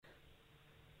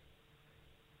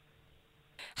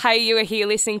Hey, you are here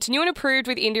listening to New and Approved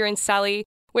with India and Sally.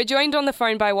 We're joined on the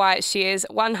phone by Wyatt Shears,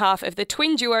 one half of the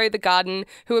twin duo The Garden,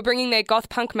 who are bringing their goth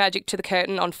punk magic to the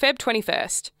curtain on Feb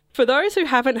 21st. For those who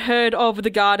haven't heard of The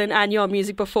Garden and your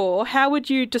music before, how would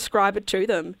you describe it to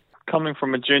them? Coming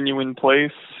from a genuine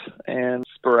place and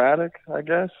sporadic, I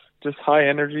guess. Just high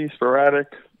energy, sporadic.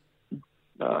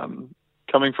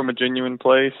 Coming from a genuine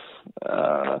place.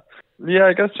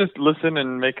 I guess just listen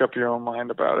and make up your own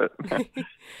mind about it.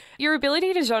 Your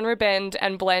ability to genre bend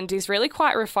and blend is really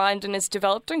quite refined and has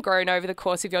developed and grown over the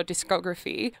course of your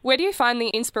discography. Where do you find the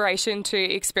inspiration to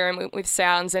experiment with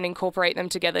sounds and incorporate them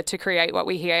together to create what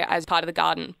we hear as part of The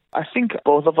Garden? I think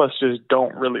both of us just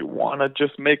don't really want to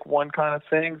just make one kind of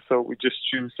thing, so we just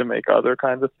choose to make other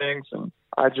kinds of things. And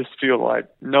I just feel like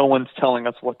no one's telling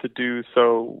us what to do,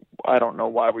 so I don't know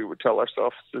why we would tell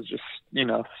ourselves to just,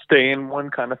 stay in one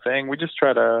kind of thing. We just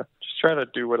try to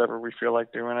do whatever we feel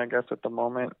like doing, I guess, at the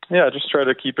moment. Yeah, just try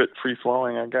to keep it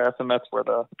free-flowing, I guess, and that's where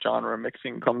the genre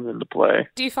mixing comes into play.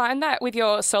 Do you find that with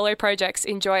your solo projects,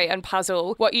 Enjoy and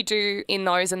Puzzle, what you do in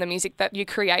those and the music that you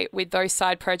create with those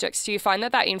side projects, do you find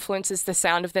that influences the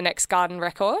sound of the next Garden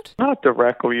record? Not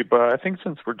directly, but I think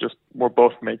since we're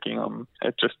both making them,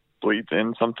 it just bleeds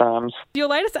in sometimes. Your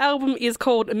latest album is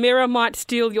called Mirror Might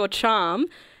Steal Your Charm.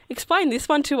 Explain this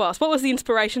one to us. What was the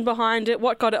inspiration behind it?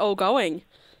 What got it all going?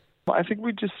 I think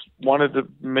we just wanted to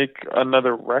make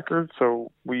another record,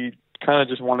 so we kind of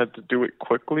just wanted to do it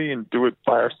quickly and do it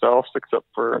by ourselves, except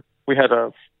for we had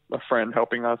a friend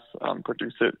helping us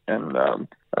produce it and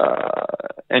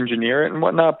engineer it and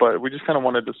whatnot, but we just kind of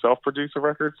wanted to self-produce a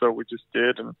record, so we just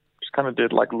did, and just kind of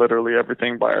did like literally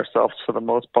everything by ourselves for the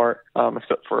most part,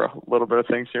 except for a little bit of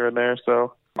things here and there.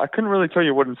 So I couldn't really tell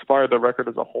you what inspired the record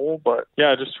as a whole, but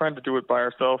yeah, just trying to do it by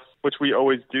ourselves, which we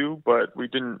always do, but we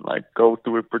didn't go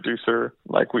through a producer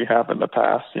like we have in the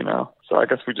past, So I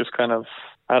guess we just kind of,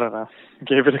 I don't know,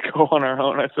 gave it a go on our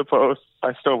own, I suppose.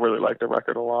 I still really like the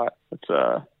record a lot. It's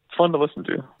fun to listen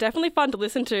to. Definitely fun to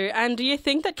listen to. And do you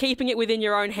think that keeping it within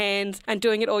your own hands and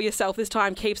doing it all yourself this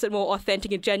time keeps it more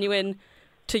authentic and genuine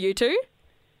to you two?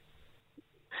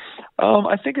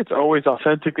 I think it's always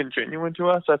authentic and genuine to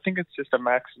us. I think it's just a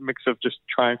mix of just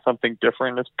trying something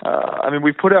different.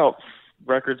 We put out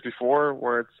records before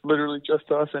where it's literally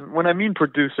just us. And when I mean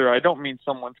producer, I don't mean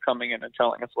someone's coming in and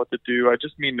telling us what to do. I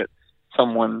just mean that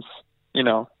someone's,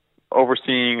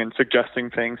 overseeing and suggesting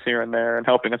things here and there and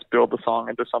helping us build the song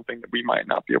into something that we might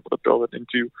not be able to build it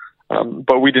into.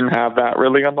 But we didn't have that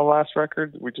really on the last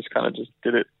record. We just kind of just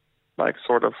did it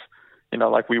sort of,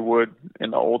 like we would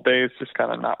in the old days, just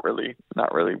kind of not really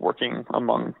working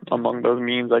among those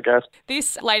means, I guess.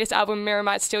 This latest album, Mirror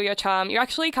Might Steal Your Charm, you're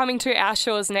actually coming to our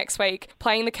shores next week,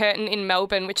 playing the Curtain in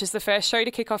Melbourne, which is the first show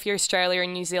to kick off your Australia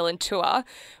and New Zealand tour.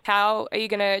 How are you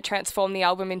going to transform the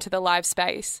album into the live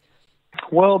space?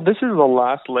 Well, this is the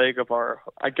last leg of our,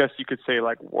 I guess you could say,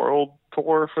 world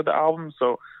tour for the album.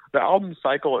 So the album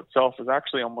cycle itself is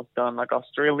actually almost done.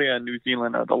 Australia and New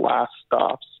Zealand are the last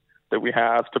stops that we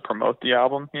have to promote the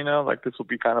album, this will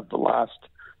be kind of the last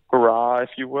hurrah, if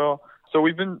you will. So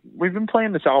we've been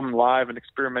playing this album live and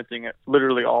experimenting it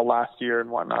literally all last year and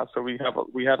whatnot. So we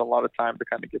had a lot of time to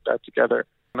kind of get that together.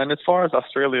 And as far as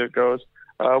Australia goes,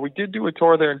 we did do a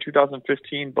tour there in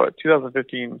 2015, but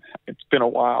 2015, it's been a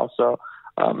while. So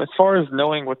as far as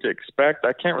knowing what to expect,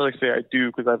 I can't really say I do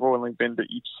because I've only been to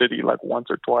each city once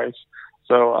or twice.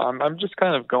 So I'm just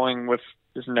kind of going with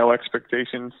just no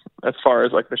expectations as far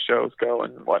as the shows go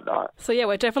and whatnot. So yeah,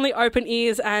 we're definitely open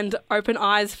ears and open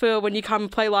eyes for when you come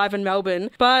and play live in Melbourne.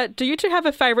 But do you two have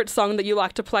a favourite song that you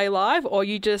like to play live, or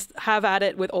you just have at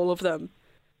it with all of them?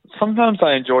 Sometimes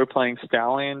I enjoy playing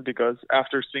Stallion because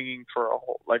after singing for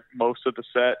most of the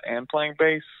set and playing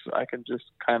bass, I can just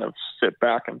kind of sit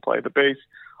back and play the bass.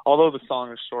 Although the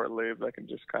song is short-lived, I can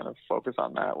just kind of focus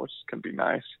on that, which can be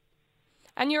nice.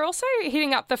 And you're also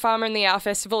hitting up the Farmer and the Owl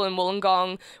Festival in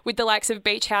Wollongong with the likes of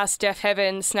Beach House, Deaf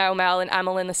Heaven, Snail Mail and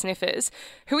Amel and the Sniffers.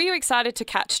 Who are you excited to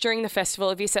catch during the festival?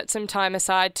 Have you set some time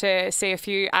aside to see a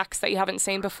few acts that you haven't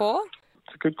seen before?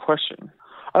 It's a good question.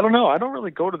 I don't know. I don't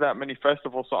really go to that many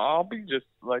festivals, so I'll be just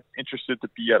interested to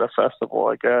be at a festival,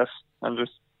 I guess, and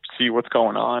just see what's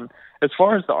going on. As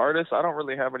far as the artists, I don't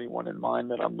really have anyone in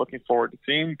mind that I'm looking forward to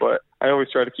seeing, but I always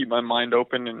try to keep my mind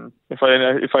open, and if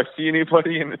I see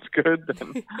anybody and it's good,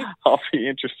 then I'll be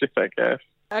interested, I guess.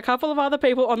 A couple of other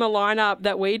people on the lineup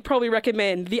that we'd probably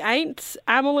recommend: the Aints,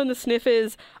 Amel and the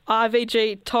Sniffers,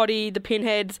 RVG, Toddy, the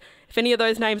Pinheads. If any of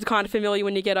those names are kind of familiar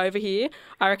when you get over here,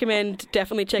 I recommend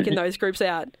definitely checking those groups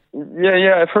out.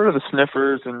 Yeah, I've heard of the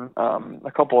Sniffers and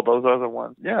a couple of those other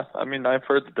ones. Yeah, I mean, I've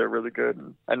heard that they're really good,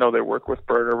 and I know they work with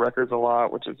Burger Records a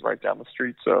lot, which is right down the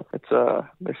street. So it's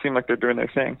they seem like they're doing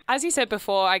their thing. As you said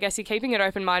before, I guess you're keeping an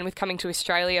open mind with coming to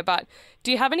Australia, but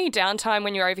do you have any downtime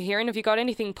when you're over here, and have you got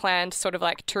anything planned, sort of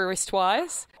like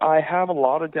tourist-wise? I have a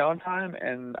lot of downtime,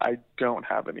 and I don't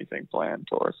have anything planned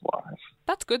tourist-wise.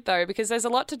 That's good though, because there's a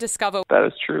lot to discover. That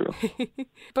is true.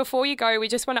 Before you go, we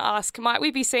just want to ask, might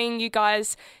we be seeing you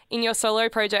guys in your solo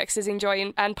projects as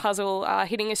Enjoy and Puzzle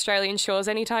hitting Australian shores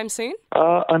anytime soon?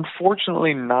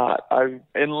 Unfortunately not. I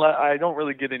don't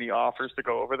really get any offers to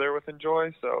go over there with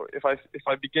Enjoy, so if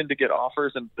I begin to get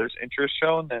offers and there's interest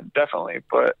shown, then definitely.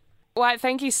 But Wyatt,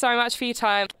 thank you so much for your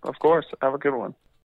time. Of course. Have a good one.